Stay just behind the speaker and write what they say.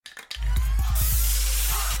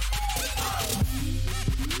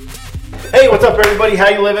Hey, what's up, everybody? How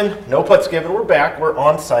you living? No putts given. We're back. We're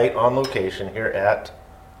on site, on location here at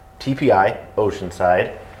TPI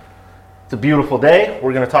Oceanside. It's a beautiful day.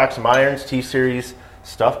 We're going to talk some irons, T-Series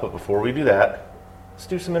stuff, but before we do that, let's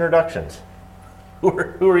do some introductions. Who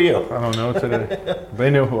are you? I don't know today. They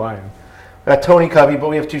know who I am. Tony Covey, but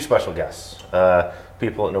we have two special guests.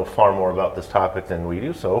 People that know far more about this topic than we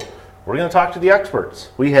do, so we're going to talk to the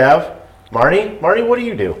experts. We have Marnie. Marnie, what do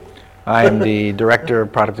you do? I am the Director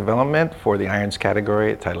of Product Development for the irons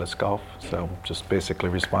category at Titleist Golf. So just basically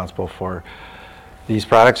responsible for these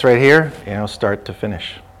products right here, start to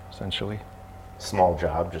finish, essentially. Small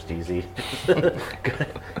job, just easy.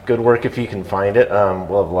 Good work if you can find it.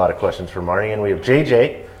 We'll have a lot of questions for Marnie, and we have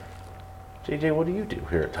JJ. JJ, what do you do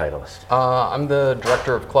here at Titleist? I'm the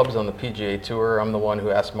Director of Clubs on the PGA Tour. I'm the one who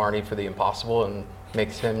asks Marnie for the impossible and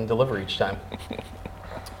makes him deliver each time.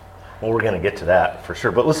 Well, we're going to get to that for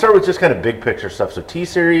sure. But let's start with just kind of big picture stuff. So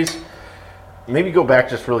T-Series, maybe go back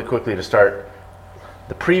just really quickly to start.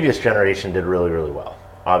 The previous generation did really, really well,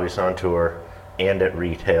 obviously on tour and at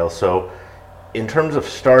retail. So in terms of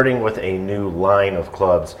starting with a new line of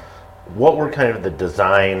clubs, what were kind of the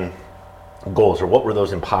design goals, or what were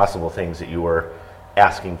those impossible things that you were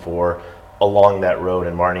asking for along that road?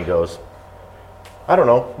 And Marnie goes, I don't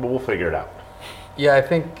know, but we'll figure it out. Yeah, I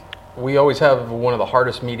think we always have one of the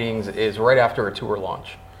hardest meetings is right after a tour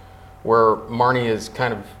launch, where Marnie is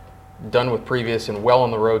kind of done with previous and well on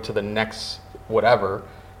the road to the next whatever.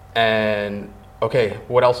 And okay,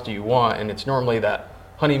 what else do you want? And it's normally that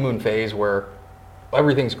honeymoon phase where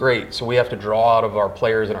everything's great, so we have to draw out of our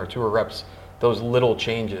players and our tour reps those little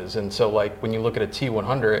changes. And so like when you look at a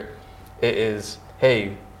T100, it is,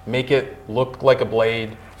 hey, make it look like a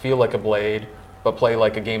blade, feel like a blade, but play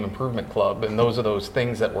like a game improvement club. And those are those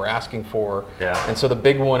things that we're asking for. Yeah. And so the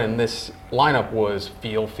big one in this lineup was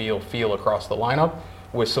feel across the lineup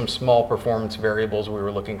with some small performance variables we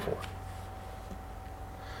were looking for.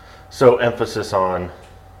 So emphasis on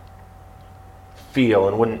feel,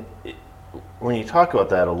 and when you talk about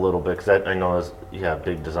that a little bit, because I know you have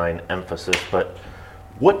big design emphasis, but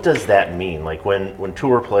what does that mean? Like when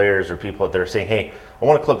tour players or people out there are saying, hey, I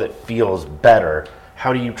want a club that feels better,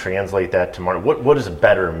 how do you translate that to market? What does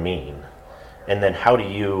better mean? And then how do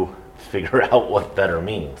you figure out what better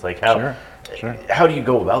means? Like how do you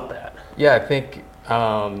go about that? Yeah, I think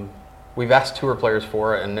we've asked tour players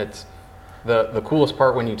for it, and it's the coolest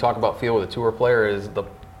part when you talk about feel with a tour player is the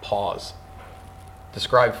pause.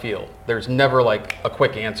 Describe feel. There's never like a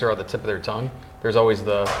quick answer on the tip of their tongue. There's always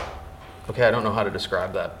okay, I don't know how to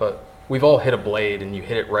describe that, but we've all hit a blade and you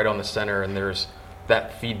hit it right on the center, and there's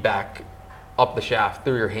that feedback up the shaft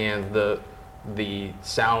through your hand, the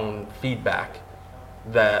sound feedback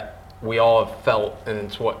that we all have felt, and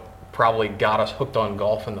it's what probably got us hooked on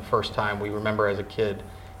golf. And the first time we remember as a kid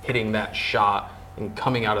hitting that shot and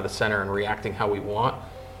coming out of the center and reacting how we want.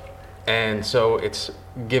 And so it's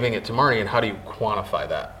giving it to Marnie, and how do you quantify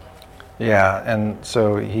that? Yeah, and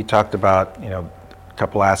so he talked about, a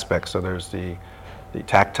couple aspects. So there's the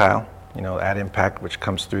tactile, at impact, which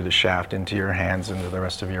comes through the shaft into your hands, into the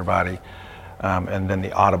rest of your body. And then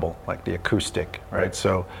the audible, like the acoustic, right?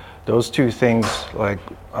 So those two things, like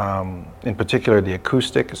in particular the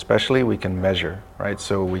acoustic especially, we can measure, right?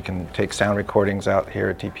 So we can take sound recordings out here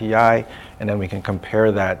at TPI, and then we can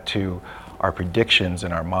compare that to our predictions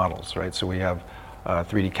in our models, right? So we have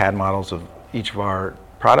 3D CAD models of each of our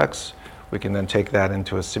products. We can then take that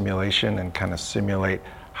into a simulation and kind of simulate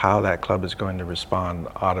how that club is going to respond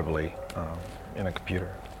audibly in a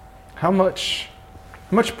computer. How much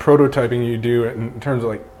prototyping you do in terms of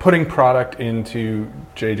like putting product into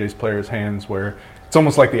JJ's players' hands, where it's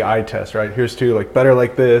almost like the eye test, right? Here's two, like better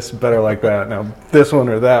like this, better like that. Now this one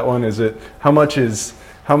or that one, how much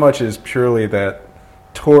is purely that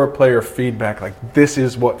tour player feedback, like this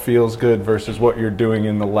is what feels good versus what you're doing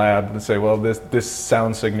in the lab and say, well, this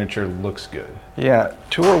sound signature looks good? Yeah,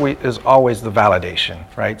 tour is always the validation,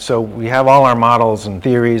 right? So we have all our models and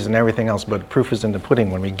theories and everything else, but proof is in the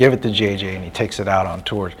pudding when we give it to JJ and he takes it out on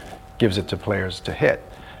tour, gives it to players to hit.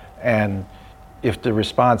 And if the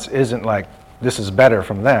response isn't like, this is better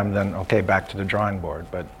from them, then okay, back to the drawing board.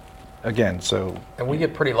 But again, so... And we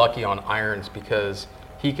get pretty lucky on irons because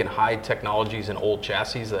he can hide technologies in old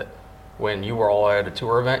chassis that when you were all at a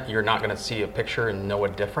tour event, you're not going to see a picture and know a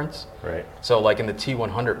difference. Right. So like in the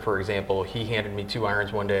T100, for example, he handed me 2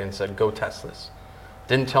 irons one day and said, go test this.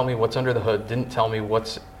 Didn't tell me what's under the hood, didn't tell me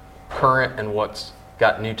what's current and what's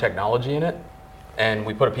got new technology in it. And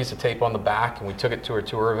we put a piece of tape on the back and we took it to a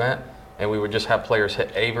tour event, and we would just have players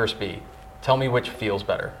hit A versus B. Tell me which feels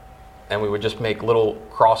better. And we would just make little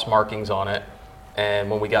cross markings on it. And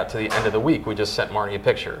when we got to the end of the week, we just sent Marnie a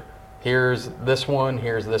picture. here's this one,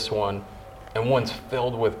 and one's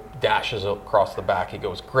filled with dashes across the back. He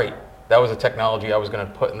goes, great. That was a technology I was going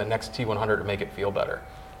to put in the next T100 to make it feel better.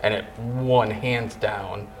 And it won hands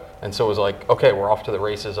down. And so it was like, okay, we're off to the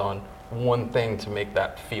races on one thing to make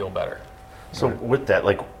that feel better. So with that,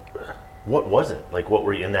 like, what was it? Like, what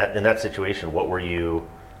were you in that situation? What were you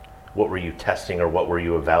testing, or what were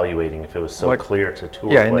you evaluating if it was so clear to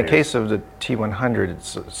tour Yeah, players? in the case of the T100,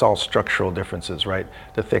 it's all structural differences, right?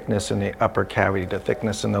 The thickness in the upper cavity, the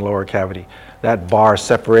thickness in the lower cavity. That bar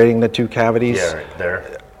separating the two cavities. Yeah, right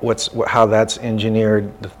there. How that's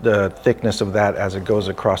engineered, the thickness of that as it goes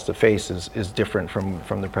across the face is different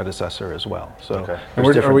from the predecessor as well. So Okay.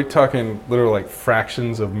 Are we talking literally like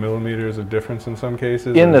fractions of millimeters of difference in some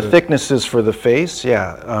cases? in the thicknesses for the face,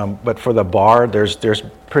 yeah, but for the bar, there's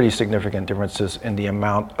pretty significant differences in the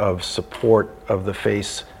amount of support of the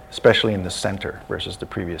face, especially in the center versus the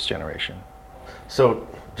previous generation. So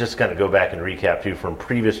just kind of go back and recap too, from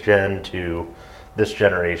previous gen to this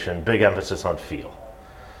generation, big emphasis on feel.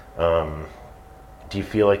 Do you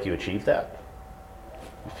feel like you achieved that?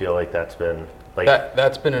 You feel like that's been like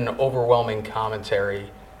That's been an overwhelming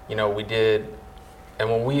commentary. You know, we did, and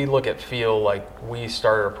when we look at feel, like we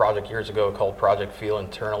started a project years ago called Project Feel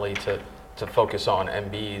internally to focus on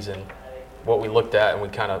MBs, and what we looked at, and we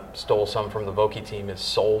kind of stole some from the Voki team, is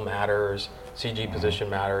soul matters, CG position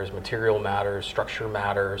matters, material matters, structure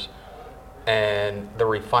matters, and the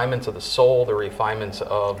refinements of the soul, the refinements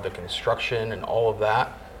of the construction, and all of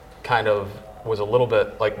that kind of was a little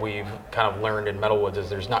bit like we've kind of learned in Metalwoods,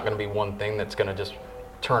 is there's not going to be one thing that's going to just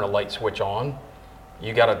turn a light switch on.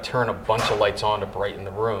 You got to turn a bunch of lights on to brighten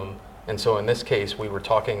the room. And so in this case, we were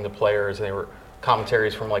talking to players, and they were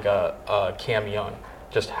commentaries from like a Cam Young,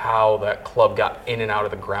 just how that club got in and out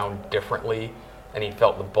of the ground differently, and he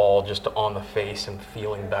felt the ball just on the face and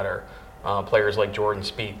feeling better. Players like Jordan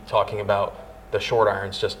Spieth talking about the short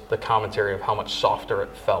irons, just the commentary of how much softer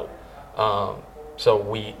it felt. So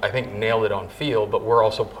we, I think, nailed it on feel, but we're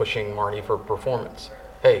also pushing Marnie for performance.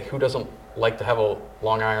 Hey, who doesn't like to have a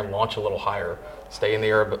long iron launch a little higher, stay in the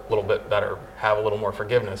air a little bit better, have a little more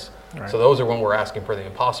forgiveness? Right. So those are when we're asking for the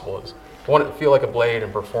impossible. Is I want it to feel like a blade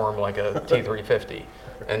and perform like a T350.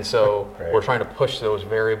 And so we're trying to push those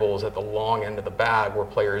variables at the long end of the bag where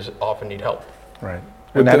players often need help. Right.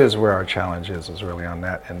 And that is where our challenge is really on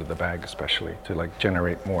that end of the bag, especially to like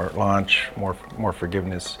generate more launch, more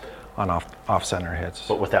forgiveness on off center hits.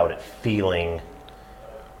 but without it feeling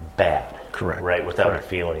bad. Correct. Right? Without Correct. it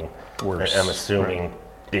feeling Worse. I'm assuming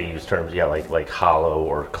they use terms, like hollow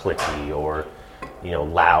or clicky or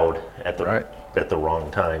loud at the wrong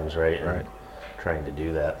times, right? And Right. trying to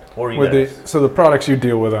do that. Or you guys, So the products you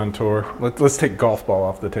deal with on tour, let's take golf ball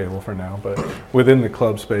off the table for now, but within the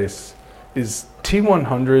club space, is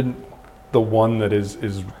T100 the one that is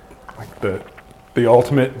like the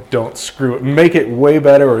ultimate, don't screw it, make it way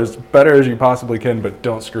better or as better as you possibly can, but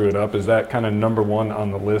don't screw it up? Is that kind of number one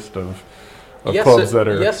on the list of clubs that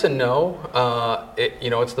are... Yes and no.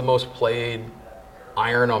 It's the most played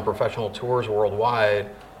iron on professional tours worldwide.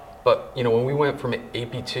 But, when we went from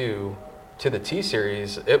AP2 to the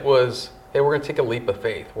T-Series, it was, hey, we're going to take a leap of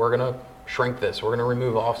faith. We're going to shrink this. We're going to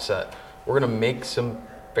remove offset. We're going to make some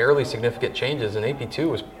fairly significant changes. And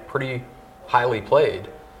AP2 was pretty highly played.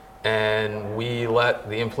 And we let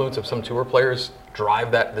the influence of some tour players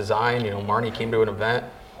drive that design. Marnie came to an event,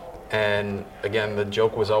 and again, the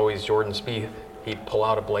joke was always Jordan Spieth. He'd pull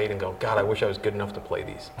out a blade and go, God, I wish I was good enough to play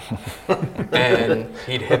these. And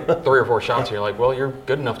he'd hit 3 or 4 shots, and you're like, well, you're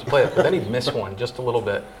good enough to play it. But then he'd miss one just a little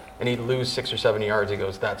bit, and he'd lose 6 or 7 yards. He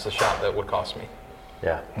goes, that's the shot that would cost me.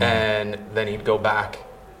 yeah. And then he'd go back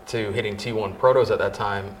to hitting T1 protos at that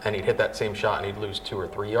time, and he'd hit that same shot, and he'd lose 2 or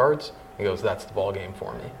 3 yards. He goes, that's the ball game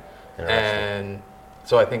for me. And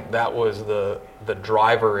so I think that was the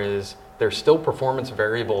driver, is there's still performance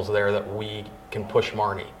variables there that we can push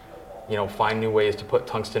Marnie. Find new ways to put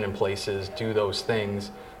tungsten in places, do those things.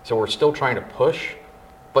 So we're still trying to push,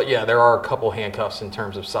 but yeah, there are a couple handcuffs in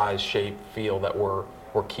terms of size, shape, feel that we're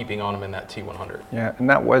keeping on them in that T100. Yeah, and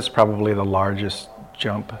that was probably the largest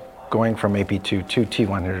jump going from AP2 to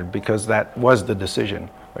T100, because that was the decision.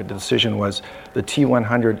 Right? The decision was the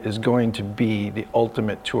T100 is going to be the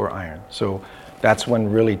ultimate tour iron. So that's when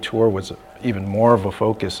really tour was even more of a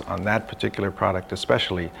focus on that particular product,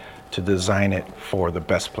 especially to design it for the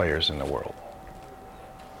best players in the world.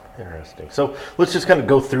 Interesting. So let's just kind of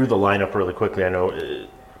go through the lineup really quickly. I know,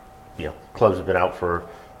 clubs have been out for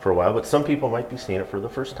a while, but some people might be seeing it for the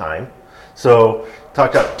first time. So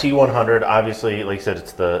talk about T100. Obviously, like I said,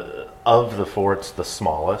 it's of the four, it's the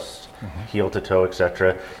smallest, heel to toe,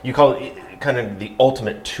 etc. You call it kind of the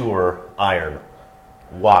ultimate tour iron.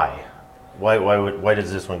 Why? Why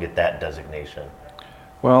does this one get that designation?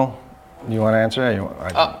 Well, you want to answer?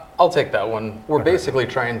 I'll take that one. We're basically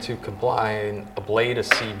trying to combine a blade, a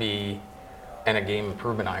CB, and a game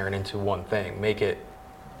improvement iron into one thing. Make it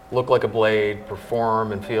look like a blade,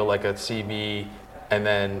 perform and feel like a CB, and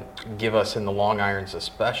then give us in the long irons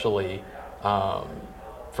especially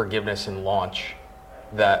forgiveness and launch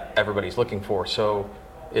that everybody's looking for. So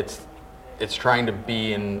it's trying to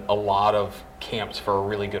be in a lot of camps for a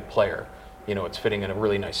really good player. It's fitting in a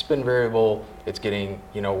really nice spin variable. It's getting,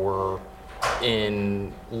 we're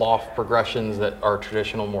in loft progressions that are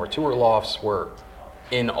traditional, more tour lofts. We're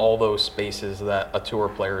in all those spaces that a tour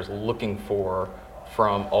player is looking for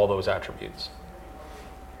from all those attributes.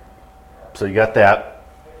 So you got that.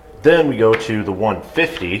 Then we go to the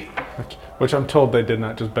 150. Which I'm told they did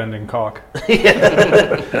not just bend and caulk.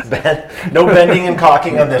 No bending and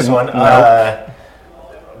caulking on this one.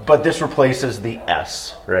 But this replaces the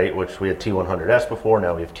S, right? Which we had T100S before.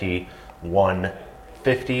 Now we have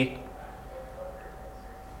T150.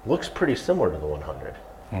 Looks pretty similar to the 100.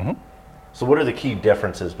 Mm-hmm. So what are the key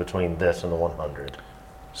differences between this and the 100?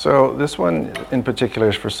 So this one in particular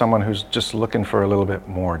is for someone who's just looking for a little bit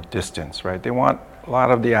more distance, right? They want a lot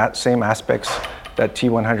of the same aspects that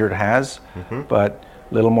T100 has, but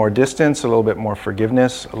a little more distance, a little bit more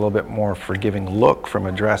forgiveness, a little bit more forgiving look from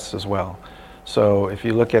a dress as well. So if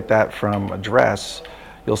you look at that from a dress,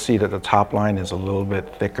 you'll see that the top line is a little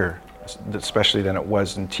bit thicker, especially than it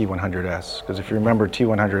was in T100S. Because if you remember,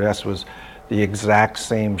 T100S was the exact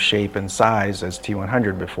same shape and size as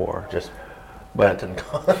T100 before. Just bent and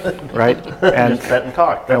caulked. Right? And just bent and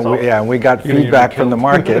caulked. That's all. and we got feedback from the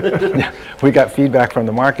market. We got feedback from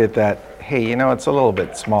the market that, hey, it's a little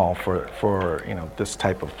bit small for this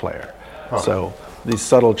type of player. So these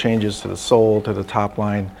subtle changes to the sole, to the top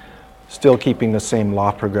line, still keeping the same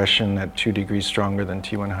loft progression at 2 degrees stronger than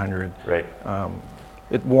T100. Right.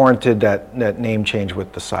 It warranted that name change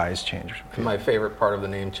with the size change. My favorite part of the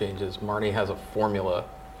name change is Marnie has a formula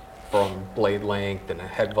from blade length and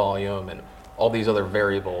head volume and all these other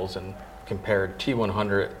variables, and compared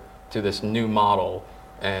T100 to this new model,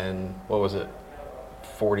 and what was it,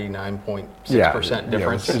 49.6%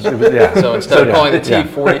 difference. So instead of calling the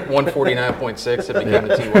T40 149.6, it became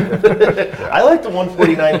the T150. I like the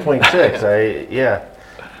 149.6.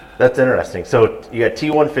 That's interesting. So you got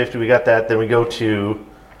T150, we got that. Then we go to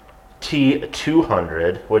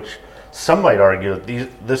T200, which some might argue that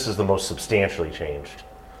this is the most substantially changed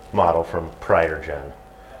model from prior gen.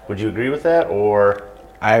 Would you agree with that, or?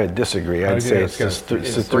 I would disagree. I'd say it's It's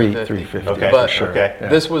 350. Okay. But sure. Okay.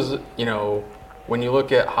 this was, when you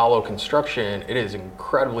look at hollow construction, it is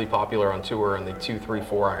incredibly popular on tour in the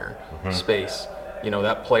 2-3-4 iron space.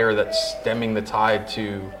 That player that's stemming the tide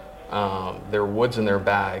to their woods in their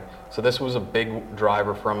bag. So this was a big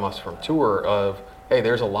driver from us from tour of, hey,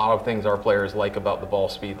 there's a lot of things our players like about the ball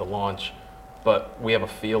speed, the launch, but we have a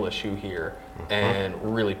feel issue here, and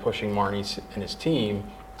really pushing Marnie and his team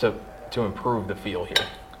to improve the feel here.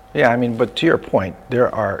 Yeah, but to your point,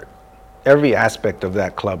 every aspect of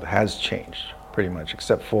that club has changed pretty much,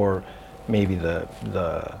 except for maybe the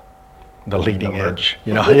leading edge,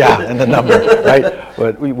 and the number, right?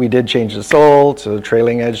 But we did change the sole, so the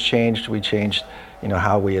trailing edge changed. We changed,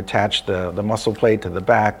 how we attach the muscle plate to the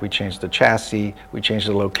back. We changed the chassis. We changed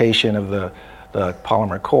the location of the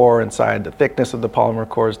polymer core inside. The thickness of the polymer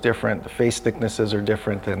core is different. The face thicknesses are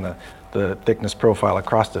different, and the thickness profile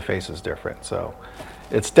across the face is different. So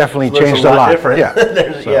it's definitely changed a lot. Different.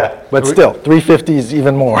 Yeah. But still, 350 is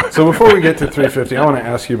even more. So before we get to 350, I want to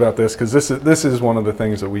ask you about this, because this is one of the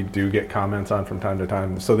things that we do get comments on from time to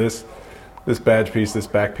time. So this badge piece, this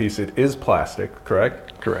back piece, it is plastic,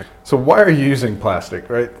 correct? Correct. So why are you using plastic,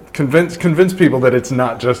 right? Convince people that it's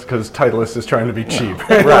not just because Titleist is trying to be cheap.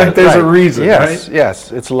 Right. There's a reason, yes, right?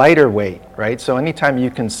 Yes, it's lighter weight, right? So anytime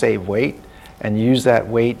you can save weight and use that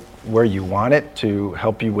weight where you want it to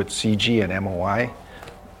help you with CG and MOI,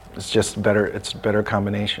 it's just better. It's a better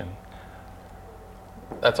combination.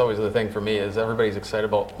 That's always the thing for me, is everybody's excited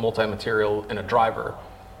about multi-material in a driver.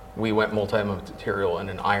 We went multi-material in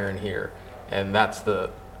an iron here, and that's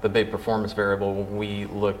the big performance variable when we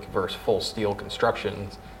look versus full steel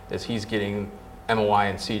constructions, is he's getting MOI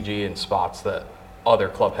and CG in spots that other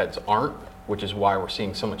club heads aren't, which is why we're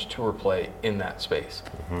seeing so much tour play in that space.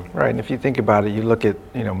 Right, and if you think about it, you look at,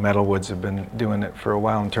 metalwoods have been doing it for a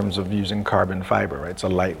while in terms of using carbon fiber, right? It's a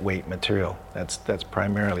lightweight material. That's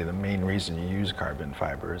primarily the main reason you use carbon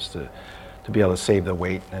fiber, is to be able to save the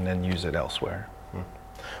weight and then use it elsewhere.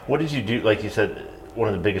 What did you do? Like you said, one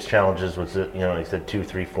of the biggest challenges was that, like you said,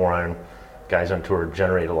 2-3-4 iron guys on tour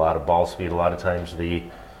generate a lot of ball speed. A lot of times the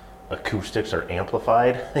acoustics are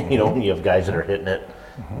amplified, you know, when you have guys that are hitting it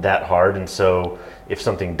that hard. And so if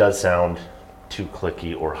something does sound too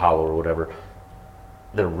clicky or hollow or whatever,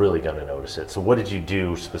 they're really going to notice it. So what did you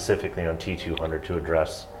do specifically on T200 to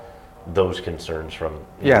address those concerns from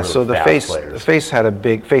really so the fast face players?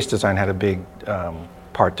 face design had a big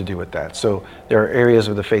part to do with that. So there are areas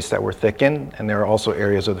of the face that were thickened, and there are also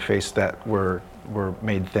areas of the face that were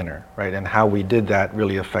made thinner, right? And how we did that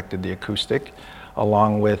really affected the acoustic,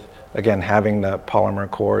 along with, again, having the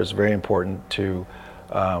polymer core is very important to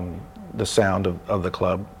the sound of the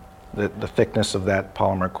club. The thickness of that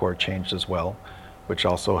polymer core changed as well, which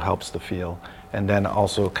also helps the feel. And then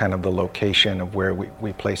also kind of the location of where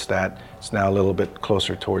we place that. It's now a little bit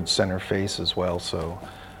closer towards center face as well. So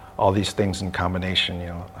all these things in combination, you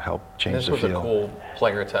know, help change the feel. This was a cool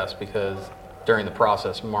player test because during the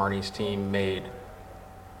process, Marnie's team made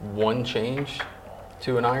one change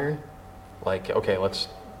to an iron. Like, okay, let's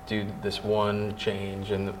do this one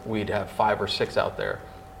change, and we'd have 5 or 6 out there.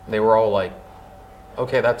 And they were all like,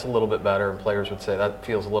 okay, that's a little bit better. And players would say, that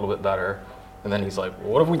feels a little bit better. And then he's like,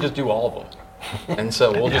 well, what if we just do all of them? And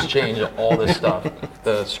so we'll just change all this stuff.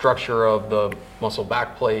 The structure of the muscle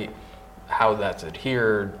backplate, how that's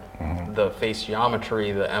adhered, the face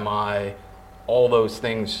geometry, the MI, all those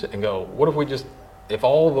things, and go, what if we just, if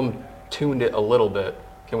all of them tuned it a little bit,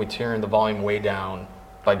 can we turn the volume way down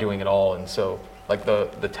by doing it all? And so like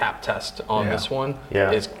the tap test on this one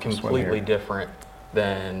is completely different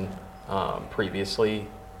than previously,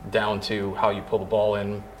 down to how you pull the ball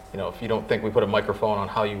in. You know, if you don't think we put a microphone on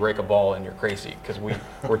how you rake a ball in, you're crazy, because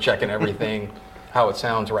we're checking everything, how it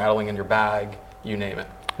sounds rattling in your bag, you name it.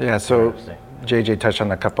 Yeah, so JJ touched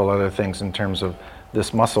on a couple other things in terms of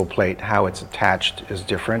this muscle plate, how it's attached is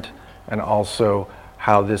different, and also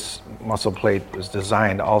how this muscle plate was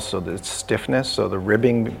designed, also its stiffness, so the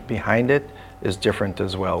ribbing behind it is different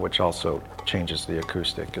as well, which also changes the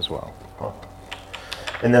acoustic as well. Huh.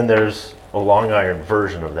 And then there's a long iron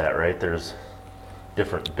version of that, right? There's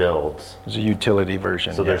different builds. There's a utility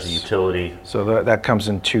version. So there's a utility. So that comes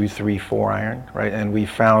in 2, 3, 4 iron, right? And we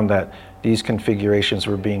found that these configurations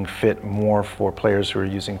were being fit more for players who are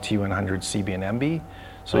using T100 CB and MB.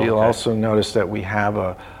 So you'll also notice that we have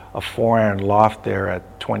a 4 iron loft there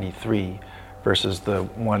at 23 versus the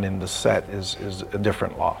one in the set is a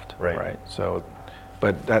different loft, right? So,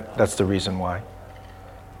 but that's the reason why.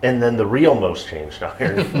 And then the real most changed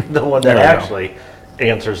iron, the one that actually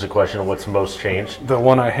answers the question of what's most changed. The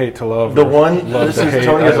one I hate to love. The one, this is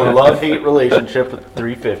Tony has a love-hate relationship with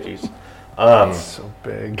 350s. It's so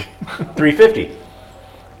big. 350.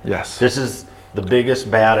 Yes. This is the biggest,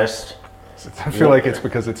 baddest. I feel like it's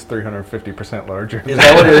because it's 350% larger. Is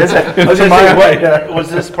that what it is? I was gonna say, was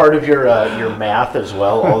this part of your math as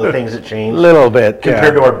well? All the things that changed? A little bit.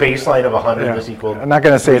 Compared to our baseline of 100 was equal. I'm not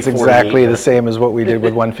going to say it's exactly the same as what we did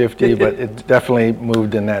with 150, but it definitely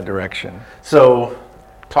moved in that direction. So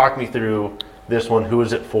talk me through this one. Who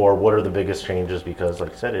is it for? What are the biggest changes? Because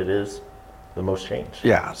like I said, it is the most changed.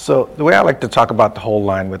 Yeah, so the way I like to talk about the whole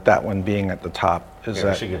line, with that one being at the top, is I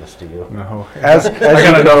that should give this to you. No. as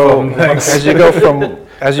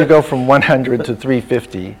you go from 100 to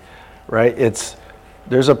 350, right?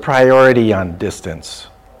 There's a priority on distance.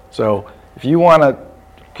 So if you want to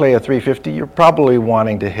play a 350, you're probably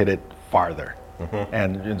wanting to hit it farther,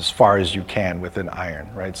 and as far as you can with an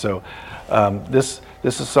iron, right? So this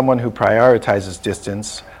is someone who prioritizes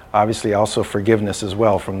distance. Obviously, also forgiveness as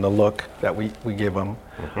well from the look that we give them.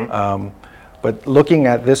 But looking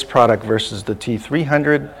at this product versus the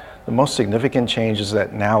T300, the most significant change is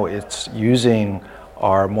that now it's using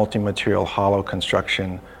our multi-material hollow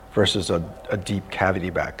construction versus a deep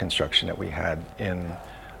cavity back construction that we had in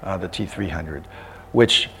the T300,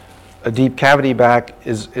 which a deep cavity back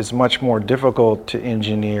is much more difficult to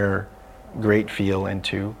engineer great feel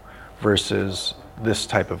into versus this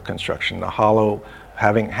type of construction. The hollow,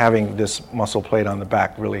 having this muscle plate on the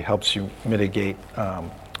back really helps you mitigate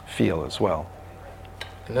feel as well.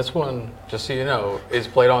 And this one, just so you know, is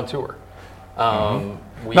played on tour. Not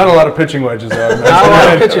a lot of pitching wedges though. Not a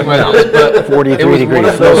lot of pitching wedges, but 43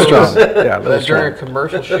 degrees, so strong. Yeah, that during a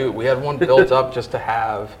commercial shoot, we had one built up just to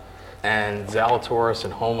have, and Zalatoris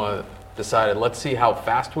and Homa decided, let's see how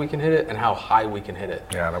fast we can hit it and how high we can hit it.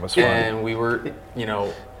 Yeah, that was fun. And we were,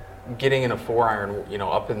 getting in a 4 iron,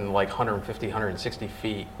 up in like 150, 160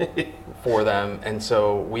 feet for them. And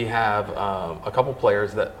so we have a couple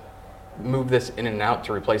players that move this in and out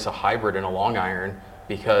to replace a hybrid in a long iron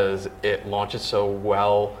because it launches so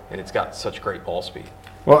well and it's got such great ball speed.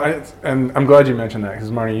 Well, and I'm glad you mentioned that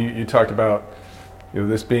because Marnie, you talked about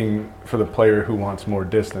this being for the player who wants more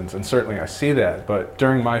distance, and certainly I see that. But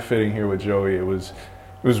during my fitting here with Joey, it was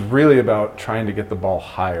it was really about trying to get the ball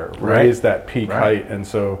higher, raise that peak height, and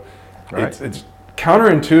so it's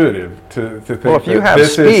counterintuitive to think Well, if you that have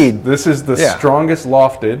speed, this is the strongest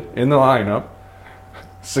lofted in the lineup,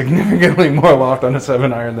 significantly more loft on a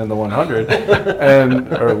 7-iron than the 100,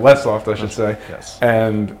 or less loft, I should say. Yes.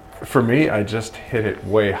 And for me, I just hit it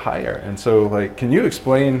way higher. And so, like, can you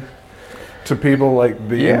explain to people like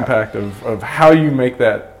the impact of how you make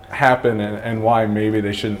that happen and why maybe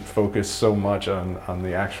they shouldn't focus so much on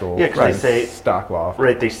the actual they say stock loft?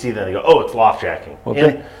 Right, they see that and they go, oh, it's loft jacking. Well,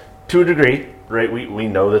 and to a degree, right, we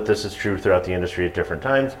know that this is true throughout the industry at different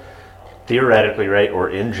times. Theoretically, right,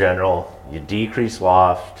 or in general, you decrease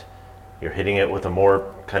loft, you're hitting it with a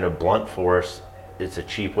more kind of blunt force. It's a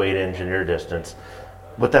cheap way to engineer distance.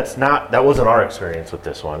 But that wasn't our experience with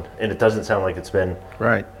this one. And it doesn't sound like it's been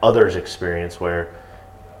others' experience where,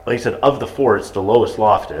 like I said, of the 4, it's the lowest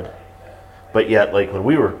lofted. But yet, like when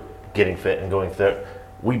we were getting fit and going through,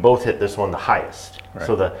 we both hit this one the highest. Right.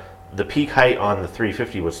 So the peak height on the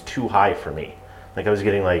 350 was too high for me. Like I was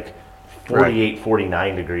getting like 48,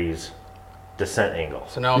 49 degrees descent angle.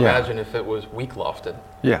 So now imagine if it was weak lofted.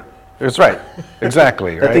 Yeah, that's right.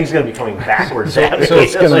 Exactly. That thing's going to be coming backwards. So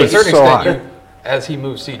it's to like, a certain extent, as he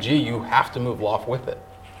moves CG, you have to move loft with it.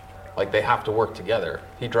 Like they have to work together.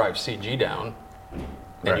 He drives CG down,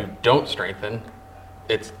 and you don't strengthen,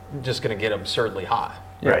 it's just going to get absurdly high.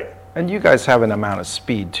 Right. And you guys have an amount of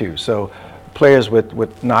speed too. So players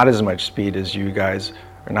with not as much speed as you guys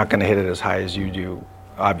are not going to hit it as high as you do,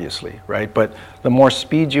 obviously, right? But the more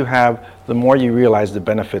speed you have, the more you realize the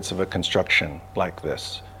benefits of a construction like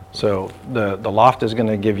this. So the loft is going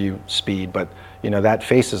to give you speed, but that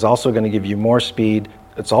face is also going to give you more speed.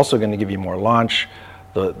 It's also going to give you more launch.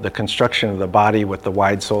 The construction of the body with the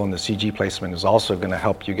wide sole and the CG placement is also going to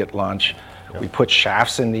help you get launch. Yep. We put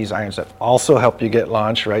shafts in these irons that also help you get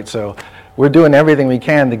launch, right? So we're doing everything we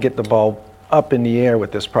can to get the ball up in the air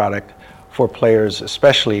with this product for players,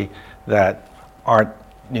 especially that aren't,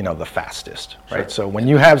 the fastest, right? So when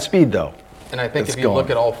you have speed, though, and I think if you look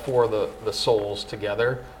at all 4 of the soles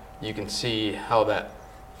together, you can see how that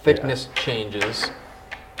thickness changes,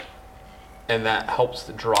 and that helps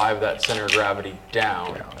to drive that center of gravity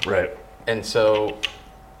down. Right. And so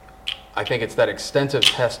I think it's that extensive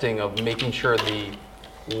testing of making sure the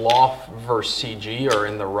loft versus CG are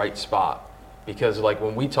in the right spot. Because like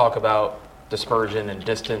when we talk about dispersion and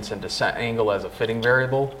distance and descent angle as a fitting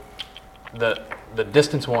variable, the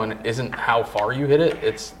distance one isn't how far you hit it,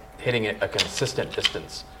 it's hitting it a consistent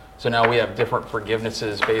distance. So now we have different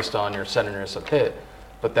forgivenesses based on your centerness of hit,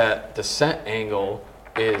 but that descent angle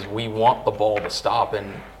is we want the ball to stop,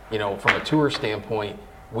 and from a tour standpoint,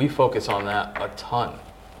 we focus on that a ton.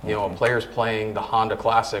 A player's playing the Honda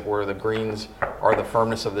Classic where the greens are the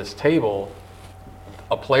firmness of this table.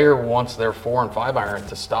 A player wants their 4 and 5 iron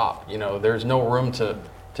to stop. There's no room to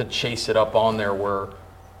chase it up on there where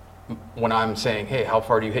when I'm saying, hey, how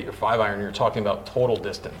far do you hit your 5 iron, you're talking about total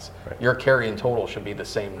distance. Right. Your carry and total should be the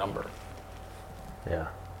same number. Yeah.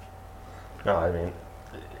 No, I mean,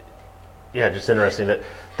 yeah, just interesting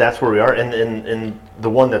that's where we are. And the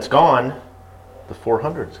one that's gone, the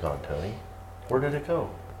 400's gone, Tony. Where did it go?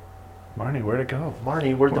 Marnie, where'd it go?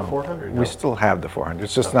 Marnie, where'd the 400 go? We still have the 400.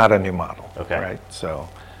 It's just not a new model. Okay. Right? So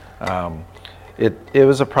it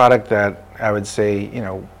was a product that I would say,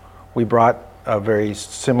 we brought a very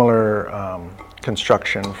similar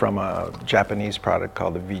construction from a Japanese product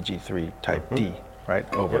called the VG3 Type D, right,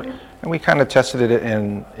 over. And we kind of tested it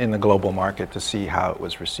in the global market to see how it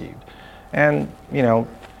was received. And,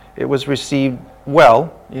 it was received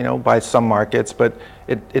well, by some markets, but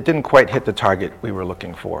it didn't quite hit the target we were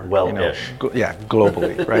looking for. Well-ish.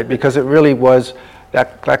 Globally, right? Because it really was,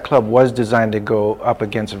 that club was designed to go up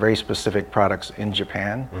against very specific products in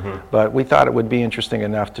Japan, but we thought it would be interesting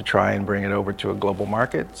enough to try and bring it over to a global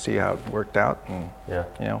market, see how it worked out. And,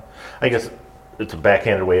 I guess it's a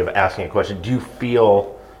backhanded way of asking a question. Do you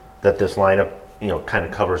feel that this lineup, kind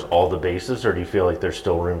of covers all the bases, or do you feel like there's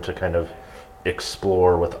still room to kind of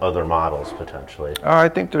explore with other models potentially? I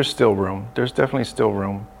think there's still room. There's definitely still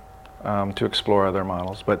room to explore other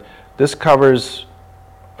models, but this covers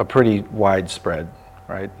a pretty wide spread,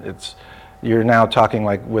 right? You're now talking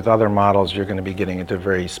like with other models, you're going to be getting into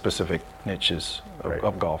very specific niches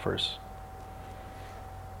of golfers.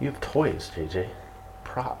 You have toys, JJ.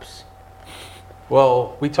 Props.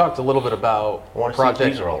 Well, we talked a little bit about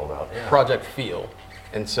project feel,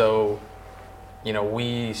 and so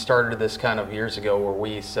we started this kind of years ago where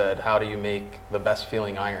we said, how do you make the best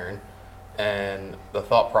feeling iron? And the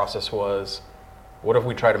thought process was, what if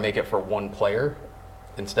we try to make it for one player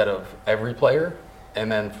instead of every player,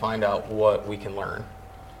 and then find out what we can learn?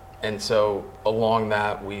 And so along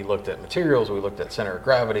that, we looked at materials, we looked at center of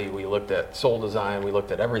gravity, we looked at sole design, we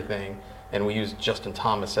looked at everything, and we used Justin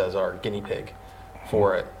Thomas as our guinea pig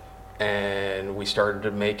for it. And we started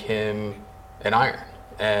to make him an iron.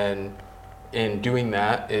 And in doing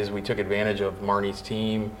that is we took advantage of Marnie's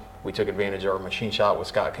team, we took advantage of our machine shop with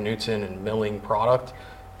Scott Knutson and milling product.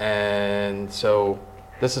 And so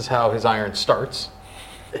this is how his iron starts.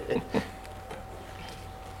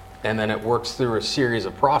 And then it works through a series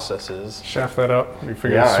of processes. Shaft that up. You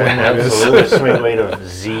figure Yeah, swing weight is. absolutely. Swing weight of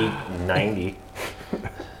Z90.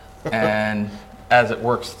 And as it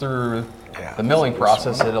works through Yeah, the milling so this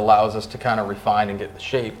process, one. it allows us to kind of refine and get the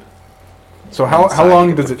shape. So how Inside, long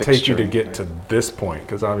you does put it the take you to fixture. get to this point?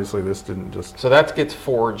 Because obviously this didn't just. So that gets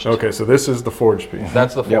forged. Okay, so this is the forged piece.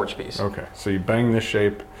 That's the Yep. forged piece. Okay, so you bang this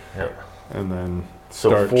shape Yep. and then So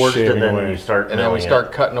start forged, shaving and then away, you start And then we milling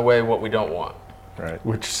start cutting away what we don't want. Right.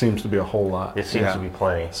 which seems to be a whole lot. It seems Yeah. to be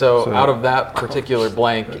plenty. So, So- out of that particular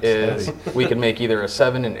blank is heavy. we can make either a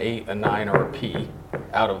 7, an 8, a 9, or a P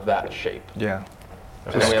out of that shape. Yeah.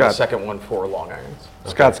 And So then we have a Scott, second one for long irons.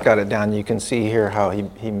 Scott's got it down. You can see here how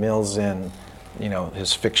he mills in,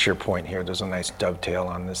 his fixture point here. There's a nice dovetail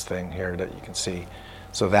on this thing here that you can see.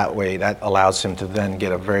 So that way, that allows him to then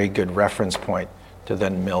get a very good reference point to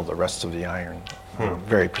then mill the rest of the iron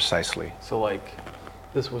very precisely. So like,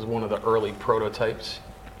 this was one of the early prototypes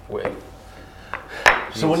with.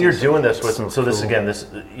 So when you're doing this with, So so this cool. again, this,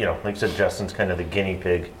 like I said, Justin's kind of the guinea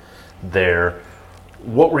pig there.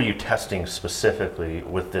 What were you testing specifically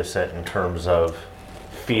with this set in terms of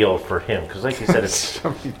feel for him? Because like you said, it's,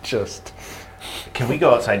 Just can we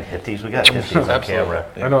go outside and hit these? We got to hit these on Absolutely. camera.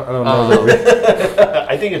 I don't know that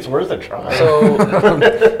we, I think it's worth a try. So No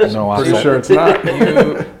pretty oscillator. sure it's not.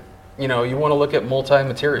 you want to look at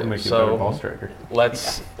multi-materials. Make you a better ball So striker.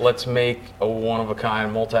 let's make a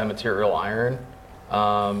one-of-a-kind multi-material iron.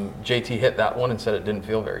 JT hit that one and said it didn't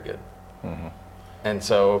feel very good. And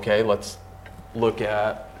so, okay, let's look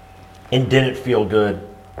at, And didn't feel good,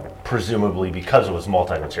 presumably because it was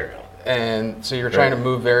multi-material. and so you're trying to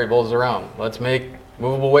move variables around. Let's make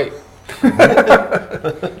movable weight.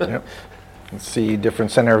 Yep. And see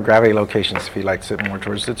different center of gravity locations if he likes it more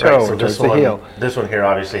towards the toe Right, so or towards this the heel. this one here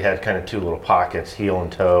obviously had kind of two little pockets, heel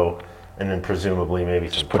and toe, and then presumably maybe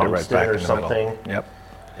some Put it right tungsten back or in the something middle. Yep.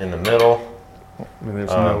 in the middle. I mean, there's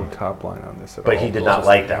no top line on this at But all. he did It's not just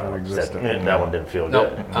like that one. Said, non-existent. that one didn't feel No,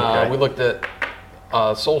 good. Okay. we looked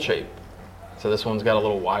at sole shape. So this one's got a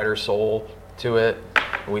little wider sole to it.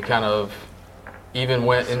 We kind of even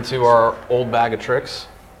went into our old bag of tricks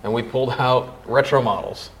and we pulled out retro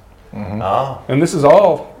models. Oh, And this is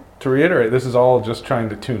all, to reiterate, this is all just trying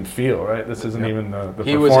to tune feel, right? This isn't even the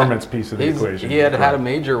performance piece of the equation. He had a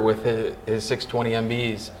major with his 620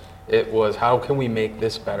 MBs. It was, how can we make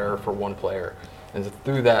this better for one player? And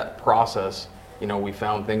through that process, we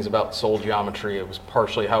found things about sole geometry. It was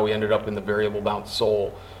partially how we ended up in the variable bounce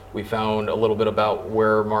sole. We found a little bit about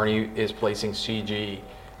where Marnie is placing CG.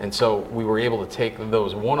 And so we were able to take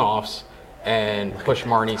those one-offs and push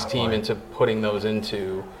Marnie's team into putting those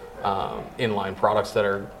into inline products that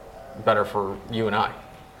are better for you and I.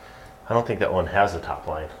 I don't think that one has a top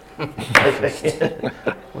line.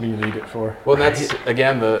 What do you need it for? Well, that's,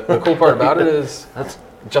 again, the cool part about it is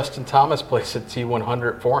Justin Thomas plays a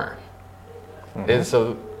T100 forehand. And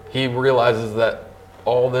so he realizes that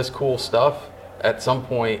all this cool stuff at some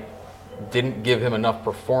point didn't give him enough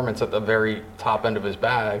performance at the very top end of his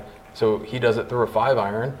bag. So he does it through a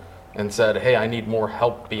 5-iron and said, hey, I need more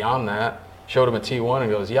help beyond that. Showed him a T1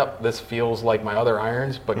 and goes, yep, this feels like my other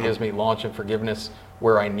irons, but gives me launch and forgiveness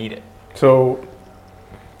where I need it. So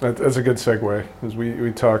that's a good segue, because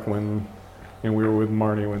we talked when we were with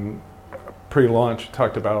Marnie when pre-launch,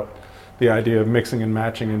 talked about the idea of mixing and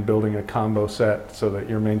matching and building a combo set so that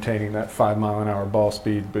you're maintaining that 5-mile-an-hour ball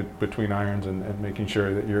speed between irons and making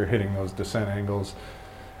sure that you're hitting those descent angles.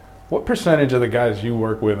 What percentage of the guys you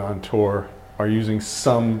work with on tour are using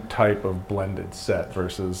some type of blended set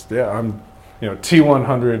versus, I'm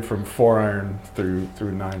T100 from 4-iron through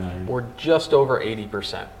 9-iron? We're just over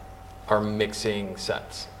 80% are mixing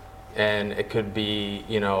sets. And it could be,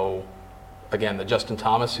 again, the Justin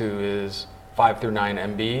Thomas, who is 5 through 9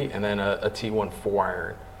 MB, and then a T1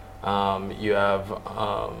 4-iron. You have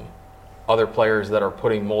other players that are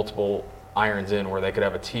putting multiple irons in where they could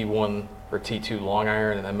have a T1 or T2 long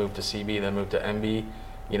iron and then move to CB, then move to MB.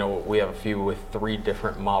 We have a few with 3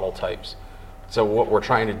 different model types. So what we're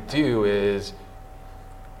trying to do is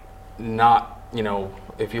not,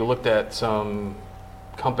 if you looked at some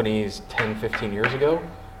companies 10, 15 years ago,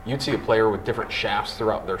 you'd see a player with different shafts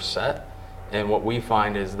throughout their set. And what we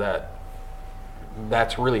find is that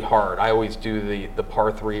that's really hard. I always do the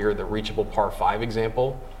par 3 or the reachable par 5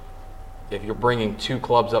 example. If you're bringing 2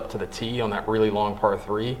 clubs up to the tee on that really long par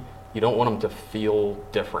 3, you don't want them to feel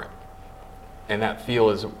different. And that feel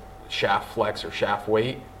is shaft flex or shaft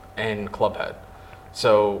weight and club head.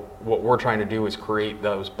 So what we're trying to do is create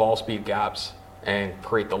those ball speed gaps and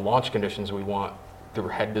create the launch conditions we want through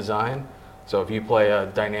head design. So if you play a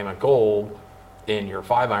dynamic gold in your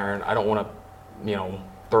 5-iron, I don't want to,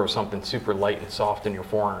 throw something super light and soft in your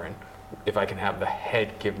 4-iron if I can have the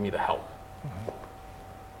head give me the help.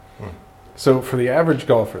 So for the average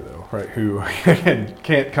golfer, though, right, who again,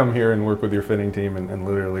 can't come here and work with your fitting team and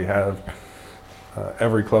literally have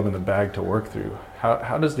every club in the bag to work through,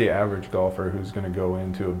 how does the average golfer who's going to go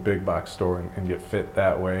into a big box store and get fit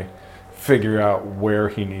that way figure out where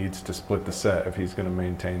he needs to split the set if he's going to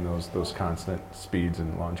maintain those constant speeds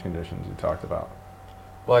and launch conditions you talked about?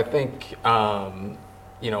 Well, I think,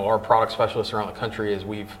 our product specialists around the country, as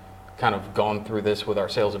we've kind of gone through this with our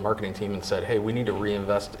sales and marketing team and said, hey, we need to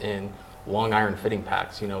reinvest in long iron fitting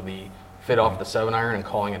packs, the fit off the 7-iron and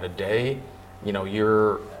calling it a day.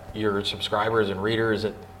 Your subscribers and readers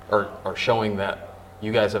are showing that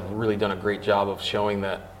you guys have really done a great job of showing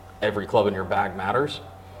that every club in your bag matters.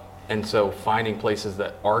 And so finding places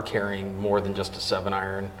that are carrying more than just a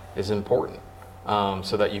 7-iron is important,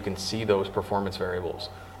 so that you can see those performance variables.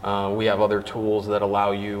 We have other tools that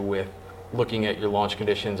allow you with looking at your launch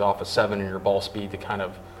conditions off a 7 and your ball speed to kind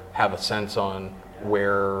of have a sense on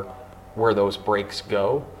where those breaks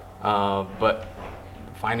go. But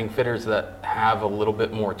finding fitters that have a little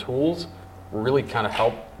bit more tools really kind of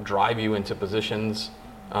help drive you into positions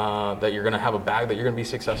that you're going to have a bag that you're going to be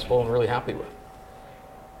successful and really happy with.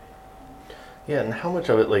 Yeah, and how much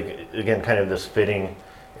of it, like, again, kind of this fitting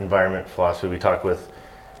environment philosophy we talked with,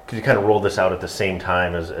 could you kind of roll this out at the same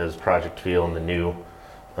time as Project Feel and the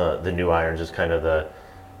new irons is kind of the,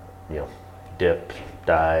 dip,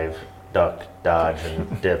 dive, duck, dodge,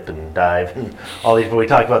 and dip and dive, and all these, but we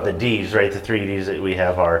talked about the Ds, right? The 3 Ds that we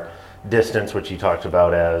have are distance, which you talked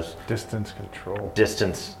about as Distance control.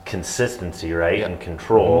 distance consistency, right? Yeah. And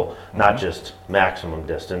control, not just maximum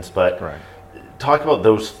distance, but Right. talk about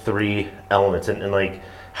those 3 elements and like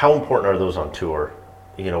how important are those on tour?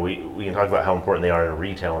 We can talk about how important they are in a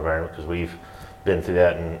retail environment because we've been through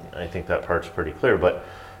that, and I think that part's pretty clear, but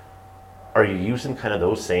are you using kind of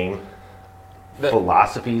those same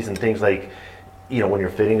philosophies and things like, when you're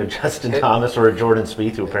fitting a Justin Thomas or a Jordan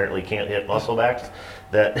Spieth who apparently can't hit muscle backs,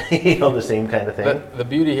 that, the same kind of thing? The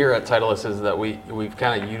beauty here at Titleist is that we've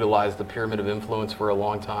kind of utilized the pyramid of influence for a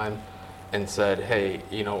long time and said, hey,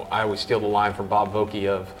 I always steal the line from Bob Vokey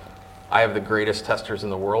of, I have the greatest testers in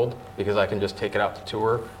the world because I can just take it out to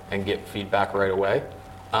tour and get feedback right away.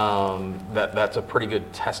 That's a pretty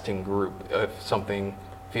good testing group if something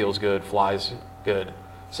feels good, flies good.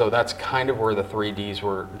 So that's kind of where the 3Ds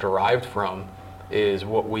were derived from, is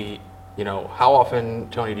what we, how often,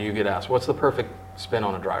 Tony, do you get asked, what's the perfect spin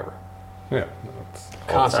on a driver? Yeah.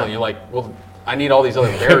 Constantly, you're like, well, I need all these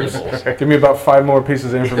other variables. Give me about 5 more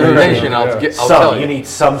pieces of information. I'll Some, tell you. you need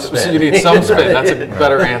some spin. So you need some spin. That's a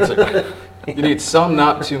better answer. You need some,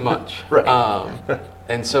 not too much. Right.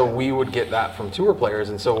 And so we would get that from tour players.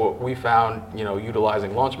 And so what we found,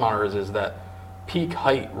 utilizing launch monitors is that peak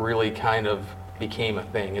height really kind of became a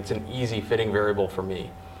thing. It's an easy fitting variable for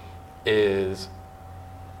me. Is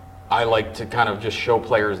I like to kind of just show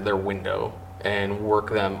players their window and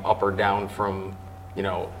work them up or down from,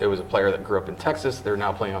 it was a player that grew up in Texas. They're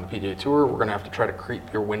now playing on the PGA Tour. We're going to have to try to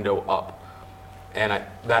creep your window up. And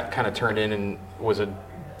that kind of turned in and was a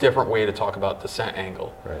different way to talk about descent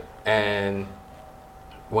angle. Right. And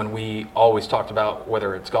when we always talked about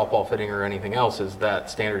whether it's golf ball fitting or anything else, is that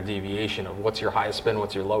standard deviation of what's your highest spin,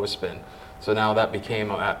 what's your lowest spin. So now that became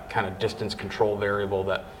that kind of distance control variable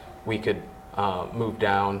that we could move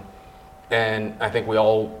down. And I think we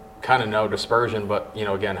all kind of know dispersion, but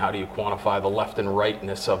again, how do you quantify the left and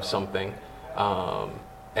rightness of something?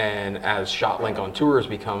 And as ShotLink on tours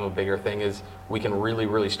become a bigger thing, is we can really,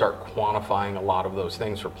 really start quantifying a lot of those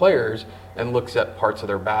things for players and looks at parts of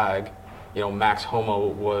their bag. Max Homo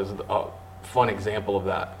was a fun example of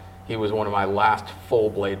that. He was one of my last full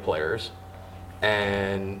blade players,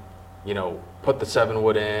 and put the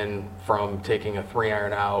 7-wood in from taking a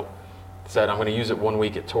 3-iron out, said I'm going to use it 1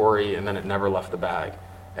 week at Torrey, and then it never left the bag.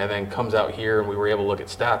 And then comes out here and we were able to look at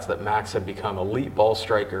stats that Max had become elite ball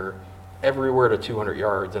striker everywhere to 200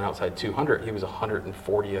 yards, and outside 200 he was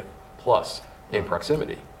 140th plus in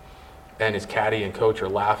proximity. And his caddy and coach are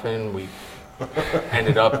laughing. We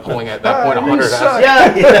ended up pulling at that point 100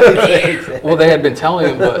 S. Well, they had been telling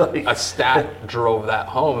him, but a stat drove that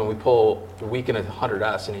home, and we pull a week in 100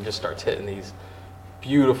 S, and he just starts hitting these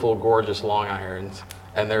beautiful, gorgeous long irons,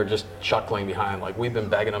 and they're just chuckling behind. Like, we've been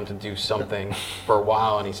begging him to do something for a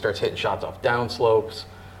while, and he starts hitting shots off down slopes.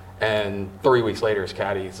 And 3 weeks later, his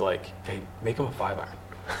caddy's like, hey, make him a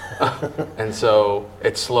 5-iron. And so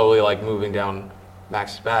it's slowly like moving down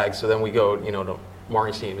Max's bag. So then we go, to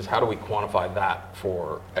Marnie's team, is how do we quantify that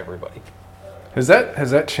for everybody? Has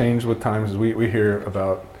that changed with times? We hear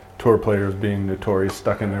about tour players being notorious,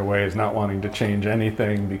 stuck in their ways, not wanting to change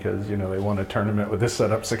anything because they won a tournament with this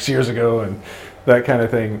setup 6 years ago and that kind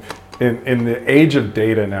of thing. In the age of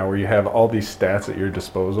data now, where you have all these stats at your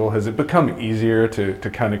disposal, has it become easier to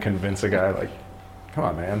kind of convince a guy like, come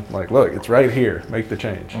on, man, like, look, it's right here, make the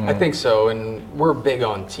change? I think so, and we're big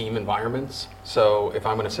on team environments. So if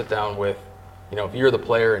I'm going to sit down with, if you're the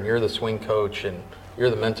player and you're the swing coach and you're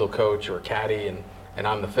the mental coach or caddy and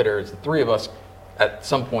I'm the fitter, it's the three of us at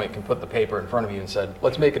some point can put the paper in front of you and said,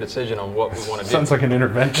 let's make a decision on what we want to do. Sounds like an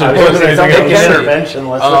intervention. I was gonna say, sounds like an intervention.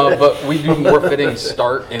 But we do more fittings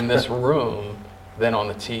start in this room than on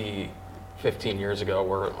the tee 15 years ago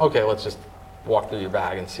where, okay, let's just walk through your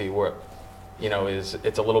bag and see what,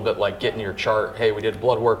 it's a little bit like getting your chart. Hey, we did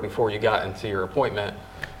blood work before you got into your appointment.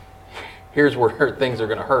 Here's where things are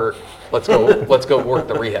going to hurt. Let's go work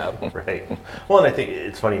the rehab. Right. Well, and I think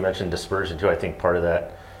it's funny you mentioned dispersion too. I think part of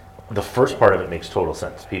that, the first part of it makes total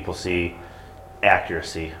sense. People see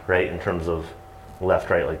accuracy, right, in terms of left,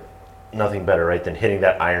 right, like nothing better, right, than hitting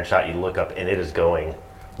that iron shot. You look up and it is going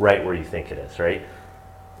right where you think it is, right?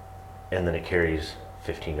 And then it carries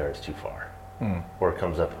 15 yards too far, or it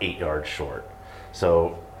comes up 8 yards short.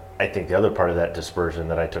 So I think the other part of that dispersion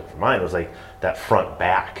that I took from mine was like that front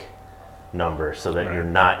back number, so that you're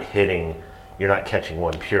not catching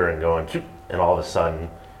one pure and going, and all of a sudden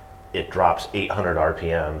it drops 800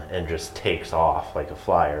 RPM and just takes off like a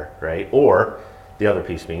flyer, right? Or the other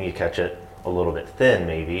piece being you catch it a little bit thin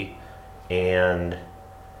maybe, and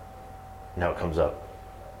now it comes up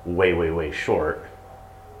way, way, way short.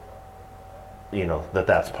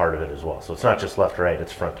 That's part of it as well. So it's not just left to right,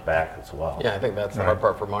 it's front to back as well. Yeah, I think that's the hard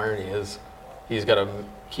part for Marnie is he's got to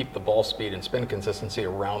keep the ball speed and spin consistency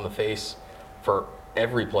around the face for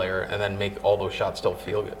every player and then make all those shots still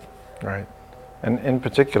feel good. Right. And in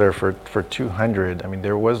particular for 200, I mean,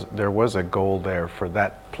 there was a goal there for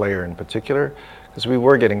that player in particular, because we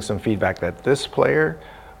were getting some feedback that this player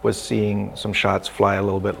was seeing some shots fly a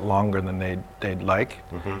little bit longer than they'd like.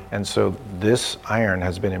 And so this iron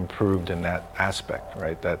has been improved in that aspect,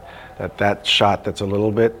 right? That shot that's a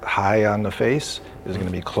little bit high on the face is going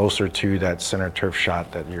to be closer to that center turf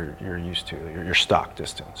shot that you're used to, your stock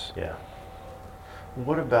distance. Yeah.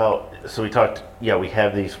 What about, so we talked, we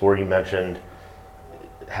have these four. You mentioned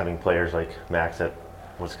having players like Max that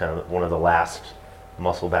was kind of one of the last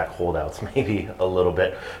muscle back holdouts, maybe a little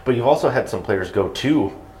bit, but you've also had some players go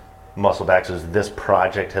to muscle backs as this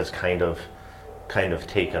project has kind of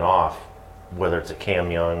taken off, whether it's a Cam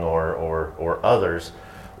Young or others.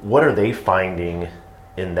 What are they finding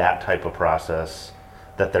in that type of process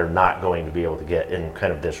that they're not going to be able to get in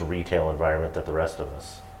kind of this retail environment that the rest of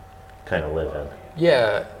us kind of live in?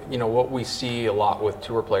 Yeah, what we see a lot with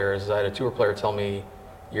tour players is I had a tour player tell me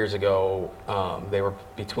years ago they were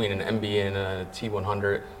between an MB and a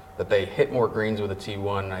T100, that they hit more greens with a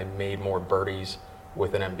T1 and I made more birdies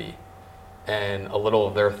with an MB. And a little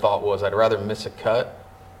of their thought was, I'd rather miss a cut,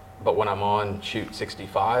 but when I'm on, shoot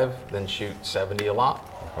 65 than shoot 70 a lot.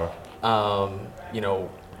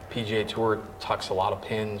 PGA Tour tucks a lot of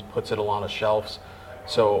pins, puts it a lot of shelves.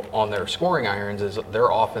 So on their scoring irons,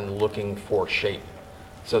 they're often looking for shape.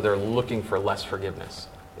 So they're looking for less forgiveness.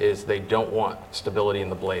 They don't want stability in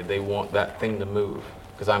the blade. They want that thing to move,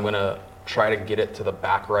 because I'm going to try to get it to the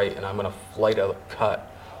back right and I'm going to flight a cut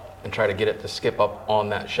and try to get it to skip up on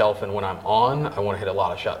that shelf. And when I'm on, I want to hit a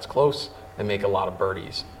lot of shots close and make a lot of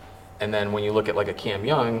birdies. And then when you look at like a Cam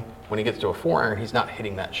Young, when he gets to a 4-iron, he's not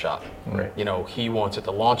hitting that shot. Right. He wants it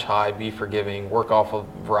to launch high, be forgiving, work off a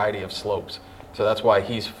variety of slopes. So that's why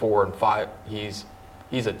he's 4 and 5. He's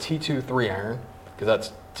a T2 3-iron, because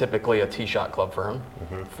that's typically a tee shot club for him.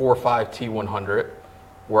 4-5 T100,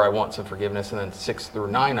 where I want some forgiveness, and then 6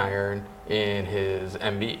 through 9 iron in his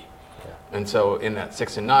MB. And so in that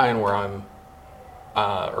 6 and 9 where I'm,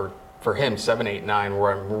 or for him 7, 8, 9,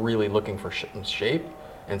 where I'm really looking for shape,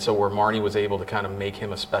 and so where Marnie was able to kind of make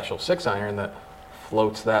him a special 6-iron that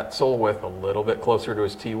floats that sole width a little bit closer to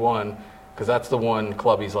his T1, because that's the one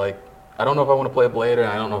club he's like, I don't know if I want to play a blade, and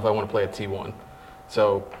I don't know if I want to play a T1.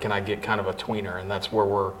 So can I get kind of a tweener? And that's where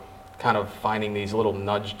we're kind of finding these little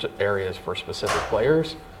nudged areas for specific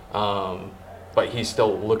players. But he's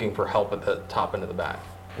still looking for help at the top end of the bag.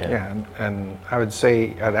 Yeah, and I would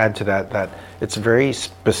say, I'd add to that, that it's very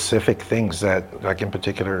specific things that, like in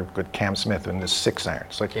particular with Cam Smith and this 6-iron.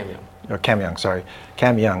 It's like, Cam Young. Or Cam Young, sorry.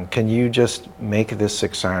 Cam Young, can you just make this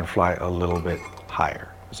 6-iron fly a little bit higher?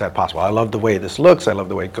 Is that possible? I love the way this looks. I love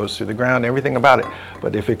the way it goes through the ground, everything about it.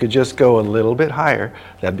 But if it could just go a little bit higher,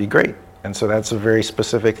 that'd be great. And so that's a very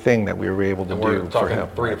specific thing that we were able to And do we're for talking him.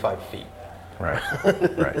 3 to 5 feet. Right,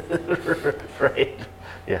 right. Right.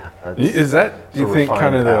 Yeah. Is that, you a think,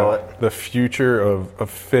 kind of refined the future of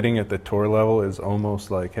fitting at the tour level is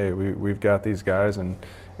almost like, hey, we've got these guys and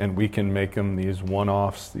we can make them these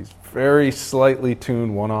one-offs, these very slightly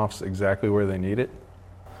tuned one-offs exactly where they need it?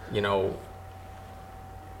 You know,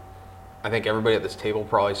 I think everybody at this table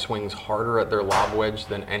probably swings harder at their lob wedge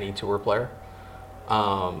than any tour player.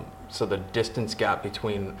 So the distance gap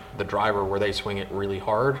between the driver where they swing it really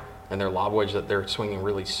hard and their lob wedge that they're swinging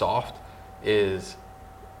really soft is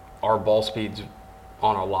our ball speeds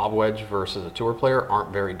on a lob wedge versus a tour player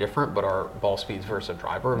aren't very different, but our ball speeds versus a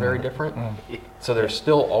driver are very different. So there's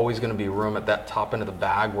still always going to be room at that top end of the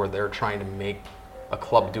bag where they're trying to make a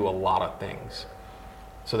club do a lot of things.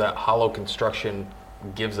 So that hollow construction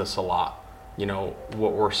gives us a lot. You know,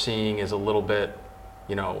 what we're seeing is a little bit,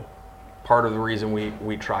 you know, part of the reason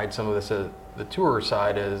we tried some of this at the tour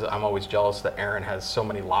side is I'm always jealous that Aaron has so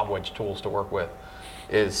many lob wedge tools to work with,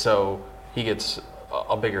 is so he gets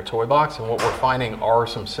a bigger toy box, and what we're finding are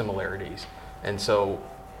some similarities. And so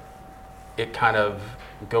it kind of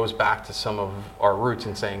goes back to some of our roots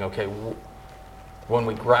in saying, okay, when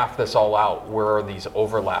we graph this all out, where are these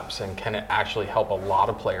overlaps and can it actually help a lot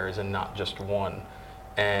of players and not just one?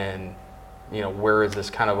 And, you know, where is this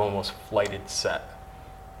kind of almost flighted set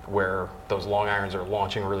where those long irons are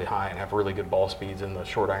launching really high and have really good ball speeds, and the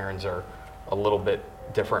short irons are a little bit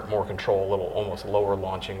different, more control, a little almost lower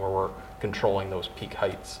launching where we're controlling those peak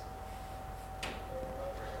heights.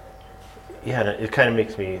 Yeah, and it kind of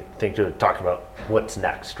makes me think to talk about what's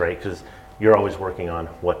next, right? Because you're always working on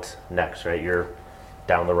what's next, right? You're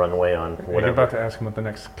down the runway on Are you whatever. about to ask him what the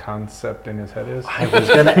next concept in his head is? I was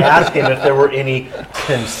going to ask him if there were any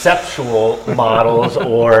conceptual models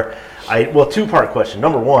or, well, two-part question.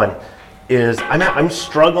 Number one is I'm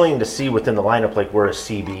struggling to see within the lineup like where a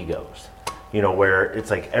CB goes. You know, where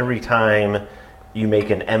it's like every time you make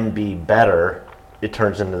an MB better, it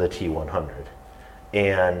turns into the T100.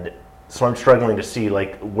 And so I'm struggling to see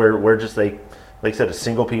like where just like I said, a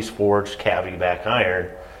single piece forged cavity back iron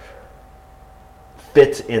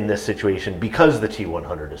fits in this situation because the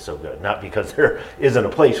T100 is so good, not because there isn't a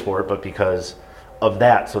place for it, but because of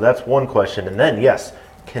that. So that's one question. And then yes,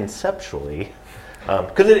 conceptually,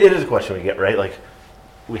 because it is a question we get, right? Like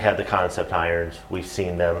we had the concept irons, we've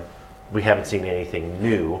seen them, we haven't seen anything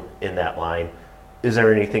new in that line. Is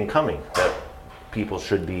there anything coming that people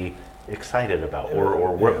should be excited about,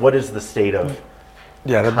 or what is the state of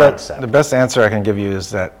concept? The best answer I can give you is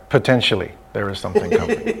that potentially there is something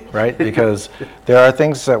coming, right? Because there are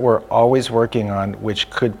things that we're always working on which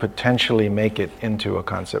could potentially make it into a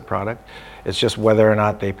concept product. It's just whether or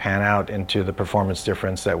not they pan out into the performance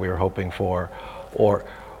difference that we were hoping for,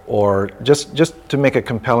 or just to make a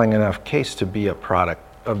compelling enough case to be a product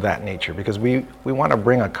of that nature. Because we want to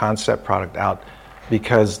bring a concept product out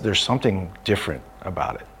because there's something different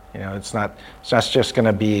about it. You know, it's not just going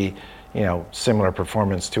to be, you know, similar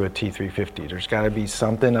performance to a T350. There's got to be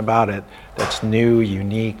something about it that's new,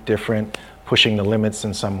 unique, different, pushing the limits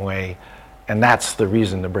in some way, and that's the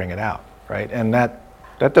reason to bring it out, right? And that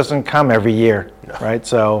doesn't come every year, right?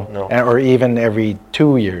 So, or even every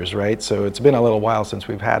 2 years, right? So it's been a little while since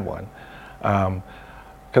we've had one,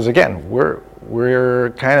 because again,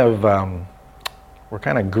 we're kind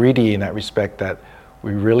of greedy in that respect, that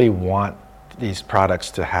we really want these products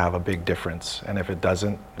to have a big difference, and if it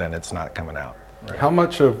doesn't, then it's not coming out. Right. How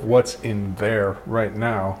much of what's in there right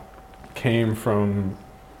now came from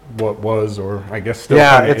what was, or I guess still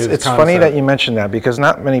it's concept? Funny that you mentioned that, because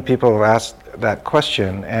not many people have asked that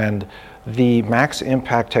question, and the max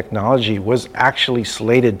impact technology was actually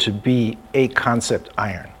slated to be a concept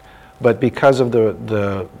iron, but because of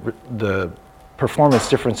the performance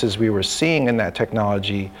differences we were seeing in that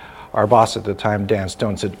technology, our boss at the time, Dan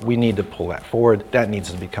Stone, said we need to pull that forward. That needs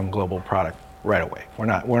to become global product right away. We're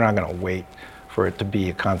not going to wait for it to be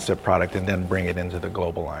a concept product and then bring it into the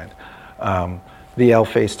global line. The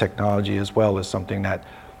L-face technology as well is something that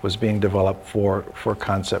was being developed for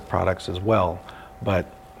concept products as well, but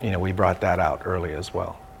you know, we brought that out early as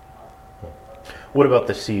well. What about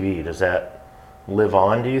the CB? Does that live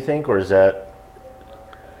on, do you think, or is that?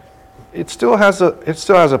 It still has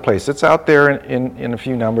a place. It's out there in a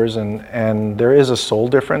few numbers, and there is a soul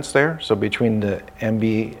difference there. So between the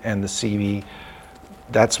MB and the CB,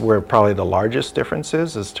 that's where probably the largest difference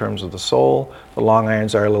is in terms of the sole. The long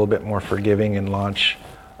irons are a little bit more forgiving in launch,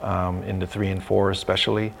 into 3 and 4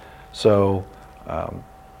 especially. So,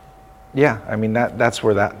 yeah, I mean, that's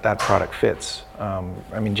where that product fits.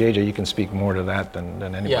 I mean, JJ, you can speak more to that than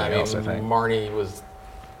anybody else, I think. Marnie was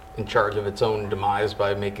in charge of its own demise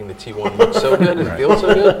by making the T1 look so good and feel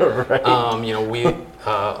so good. Right. You know,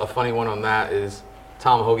 a funny one on that is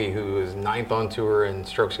Tom Hoagie, who is 9th on tour in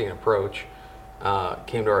stroke skate and approach,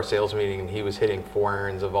 came to our sales meeting and he was hitting 4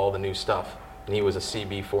 irons of all the new stuff, and he was a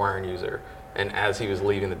CB 4-iron user. And as he was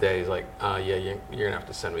leaving the day, he's like, yeah, you're gonna have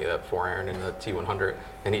to send me that 4-iron and the T100.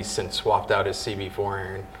 And he's since swapped out his CB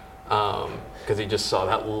 4-iron because he just saw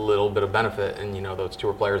that little bit of benefit. And you know, those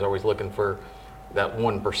tour players are always looking for that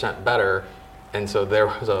 1% better. And so there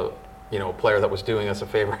was a player that was doing us a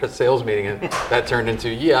favor at a sales meeting, and that turned into,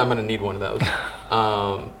 yeah, I'm gonna need one of those.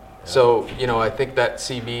 So, you know, I think that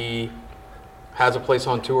CB has a place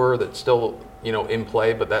on tour that's still, you know, in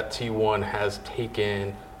play, but that T1 has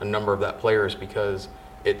taken a number of that players because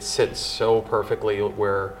it sits so perfectly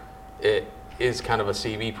where it is kind of a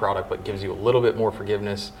CB product, but gives you a little bit more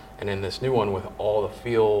forgiveness. And in this new one, with all the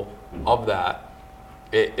feel of that,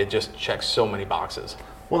 it just checks so many boxes.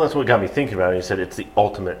 Well, that's what got me thinking about it. You said it's the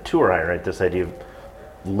ultimate tour iron, right? This idea of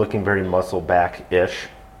looking very muscle back-ish,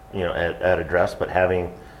 you know, at address, but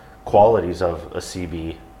having qualities of a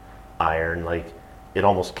CB iron, like it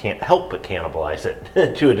almost can't help but cannibalize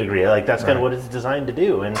it to a degree. Like that's kind of what it's designed to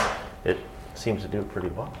do, and it seems to do it pretty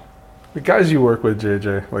well. The guys you work with,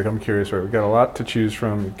 JJ, like I'm curious, right? We've got a lot to choose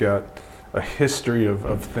from. We've got a history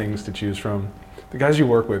of things to choose from. The guys you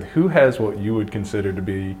work with, who has what you would consider to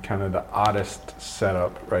be kind of the oddest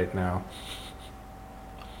setup right now?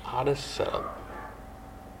 Oddest setup.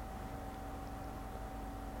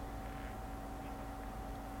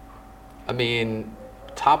 I mean,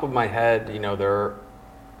 top of my head, you know,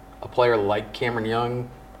 a player like Cameron Young,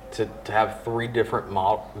 to have 3 different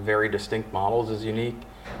very distinct models is unique.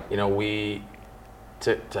 You know,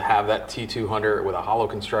 to have that T200 with a hollow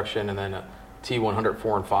construction, and then a T100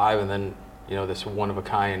 4 and 5, and then, you know, this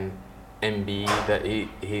one-of-a-kind MB that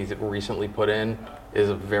he's recently put in is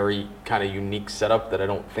a very kind of unique setup that I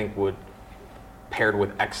don't think would, paired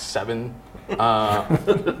with X7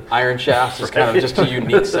 iron shafts, is kind of just a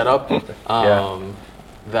unique setup.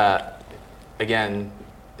 That, again,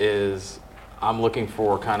 I'm looking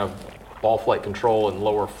for kind of ball flight control and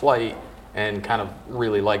lower flight, and kind of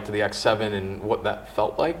really liked the X7 and what that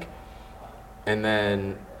felt like. And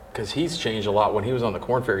then, because he's changed a lot, when he was on the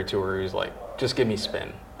Corn Ferry Tour, he was like, just give me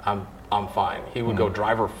spin, I'm fine. He would go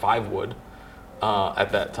driver 5 wood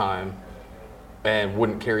at that time, and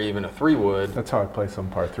wouldn't carry even a 3 wood. That's how I play some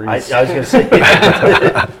par 3s. I was going to say,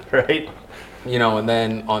 right? You know, and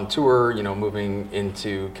then on tour, you know, moving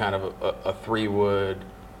into kind of a 3 wood,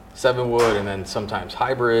 7 wood, and then sometimes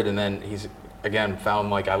hybrid. And then he's, again,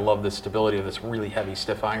 found like, I love the stability of this really heavy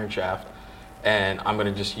stiff iron shaft, and I'm going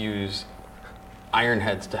to just use iron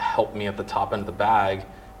heads to help me at the top end of the bag.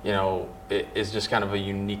 You know, it is just kind of a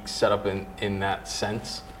unique setup in that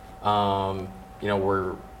sense. You know,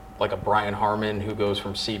 we're like a Brian Harmon who goes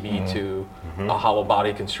from CB to a hollow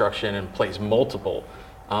body construction and plays multiple.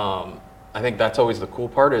 I think that's always the cool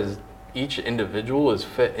part, is each individual is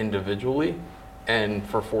fit individually and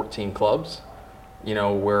for 14 clubs. You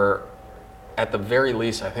know, where at the very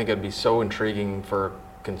least, I think it'd be so intriguing for a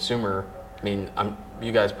consumer. I mean,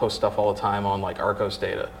 you guys post stuff all the time on like Arcos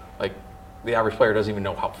data. Like, the average player doesn't even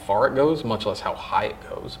know how far it goes, much less how high it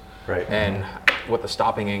goes. Right. And what the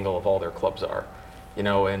stopping angle of all their clubs are. You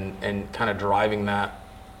know, and kind of driving that.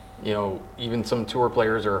 You know, even some tour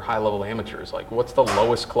players or high-level amateurs, like, what's the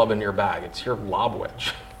lowest club in your bag? It's your lob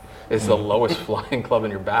wedge. It's the lowest flying club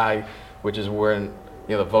in your bag, which is when,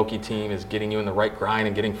 you know, the Vokey team is getting you in the right grind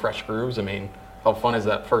and getting fresh grooves. I mean, how fun is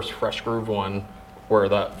that first fresh groove one where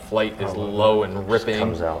that flight is low and ripping?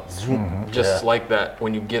 Just comes out. Just like that,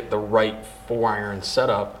 when you get the right 4-iron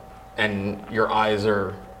setup and your eyes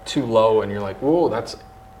are too low and you're like, whoa, that's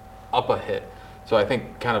up a hit. So I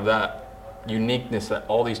think kind of that uniqueness that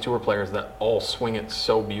all these tour players that all swing it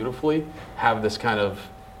so beautifully have this kind of,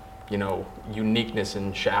 you know, uniqueness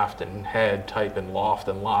in shaft and head type and loft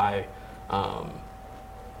and lie,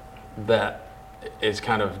 that is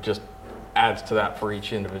kind of just adds to that for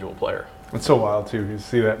each individual player. It's so wild too. You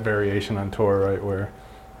see that variation on tour, right, where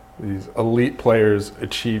these elite players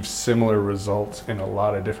achieve similar results in a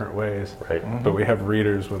lot of different ways. Right. But we have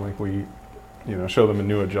readers when, like, we, you know, show them a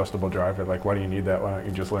new adjustable driver. Like, why do you need that? Why don't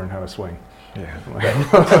you just learn how to swing? Yeah.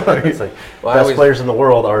 It's like, best players in the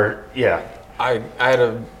world are, I had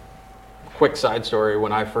a quick side story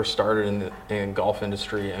when I first started in the golf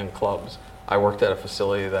industry and clubs. I worked at a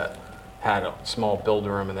facility that had a small build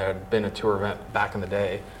room, and there had been a tour event back in the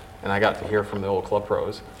day, and I got to hear from the old club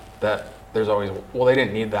pros that there's always, well, they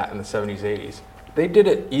didn't need that in the 70s, 80s. They did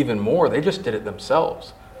it even more. They just did it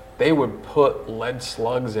themselves. They would put lead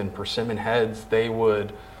slugs in persimmon heads. They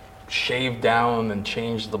would shave down and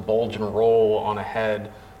change the bulge and roll on a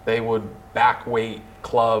head. They would back weight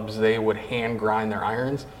clubs. They would hand grind their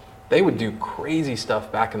irons. They would do crazy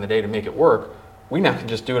stuff back in the day to make it work. We now can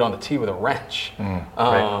just do it on the tee with a wrench,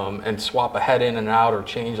 and swap a head in and out, or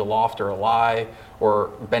change a loft or a lie, or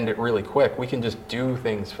bend it really quick. We can just do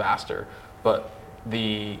things faster. But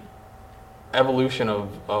the evolution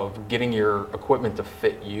of getting your equipment to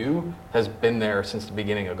fit you has been there since the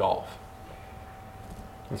beginning of golf.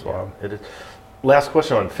 That's wild. It is. Last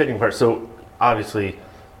question on fitting parts. So obviously,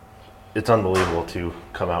 it's unbelievable to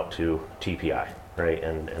come out to TPI, right,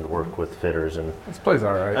 and work with fitters. And This plays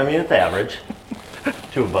all right. I mean, it's average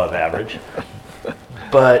to above average.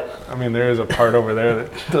 But I mean, there is a part over there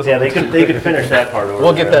that doesn't. yeah, they could finish that part over.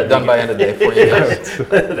 We'll get that done by end of day for you guys.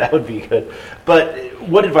 That would be good. But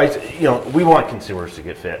what advice? We want consumers to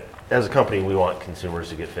get fit. As a company, we want consumers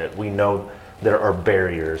to get fit. We know there are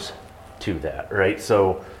barriers to that, right?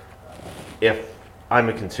 So if I'm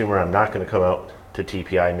a consumer, I'm not going to come out to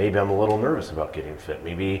TPI. Maybe I'm a little nervous about getting fit.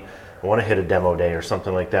 Maybe I want to hit a demo day or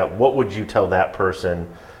something like that. What would you tell that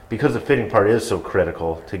person? Because the fitting part is so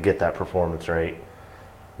critical to get that performance right.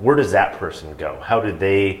 Where does that person go? How do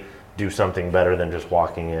they do something better than just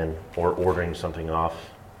walking in or ordering something off,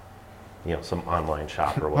 some online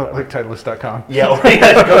shop or whatever? Like Titleist.com. Yeah, or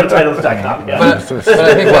go to Titleist.com. Yeah. But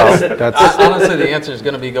I think honestly, the answer is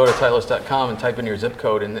going to be go to Titleist.com and type in your zip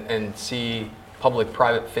code and see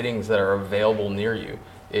public-private fittings that are available near you.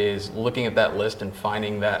 Is looking at that list and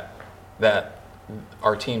finding that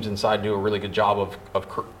our teams inside do a really good job of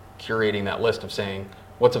curating that list of saying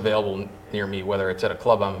what's available near me, whether it's at a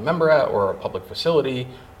club I'm a member at or a public facility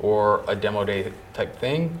or a demo day type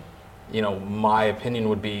thing. My opinion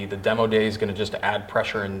would be the demo day is going to just add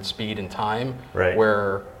pressure and speed and time, Right.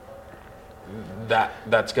 where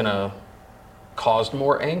that's going to cause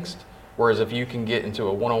more angst. Whereas if you can get into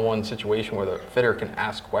a one-on-one situation where the fitter can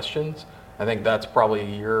ask questions, I think that's probably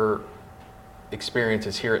your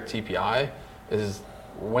experiences here at TPI is,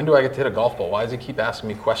 when do I get to hit a golf ball? Why does he keep asking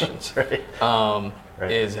me questions? Right.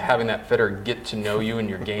 Right. Is having that fitter get to know you and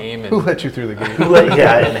your game. Who And, let you through the gate?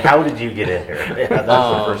 And how did you get in here? Yeah, that's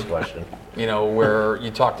the first question. where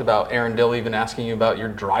you talked about Aaron Dill even asking you about your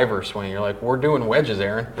driver swing. You're like, we're doing wedges,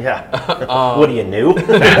 Aaron. Yeah. What are you new?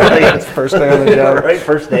 First day on the job. Right,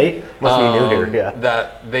 first day? Must be new here, yeah.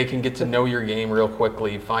 That they can get to know your game real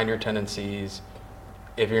quickly, find your tendencies.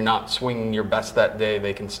 If you're not swinging your best that day,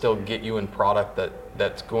 they can still get you in product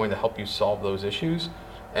that's going to help you solve those issues.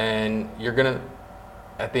 And you're going to,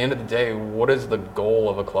 at the end of the day, what is the goal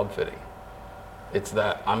of a club fitting? It's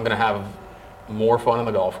that I'm going to have more fun on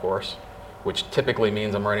the golf course, which typically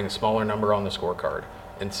means I'm writing a smaller number on the scorecard.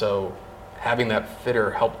 And so having that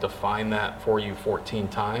fitter help define that for you 14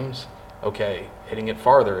 times, okay, hitting it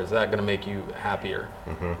farther, is that going to make you happier?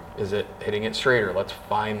 Mm-hmm. Is it hitting it straighter? Let's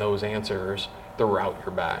find those answers throughout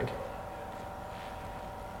your bag.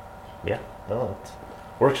 Yeah, no, it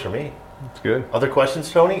works for me. It's good. Other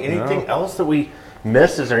questions, Tony? Anything else that we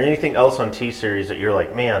missed? Is there anything else on T-Series that you're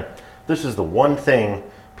like, man, this is the one thing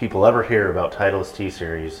people ever hear about Titleist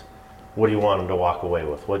T-Series? What do you want them to walk away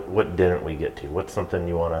with? What didn't we get to? What's something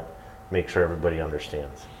you want to make sure everybody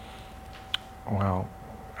understands? Well,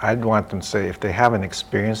 I'd want them to say, if they haven't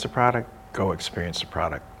experienced the product, go experience the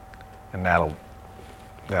product. And that'll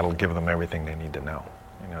give them everything they need to know.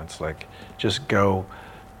 It's like, just go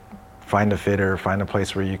find a fitter, find a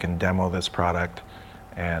place where you can demo this product,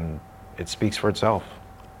 and it speaks for itself.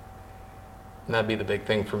 And that'd be the big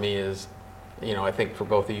thing for me is, I think for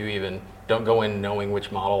both of you even, don't go in knowing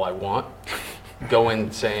which model I want. Go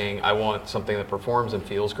in saying, I want something that performs and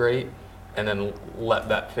feels great, and then let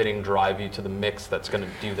that fitting drive you to the mix that's going to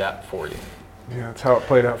do that for you. Yeah, that's how it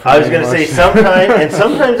played out for I me. was going to say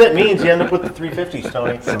sometimes that means you end up with the 350s,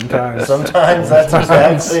 Tony. Sometimes that's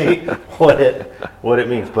exactly what it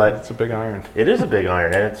means. But It's a big iron. it is a big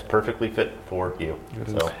iron, and it's perfectly fit for you. It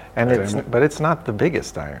is. So And Damn but it's not the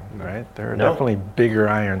biggest iron, right? There are No. definitely bigger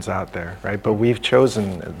irons out there, right? But we've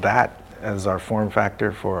chosen that as our form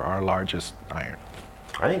factor for our largest iron.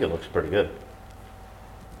 I think it looks pretty good.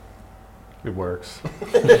 It works.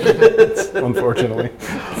 Unfortunately,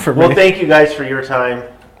 for Well, me. thank you guys for your time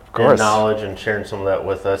and course. knowledge and sharing some of that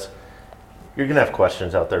with us. You're going to have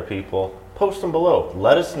questions out there, people. Post them below.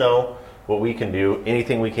 Let us know what we can do.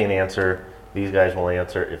 Anything we can answer, these guys will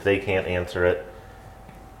answer. If they can't answer it,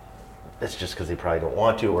 it's just because they probably don't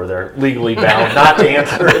want to, or they're legally bound not to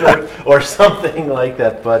answer it, or something like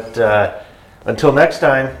that. But until next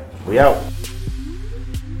time, we out.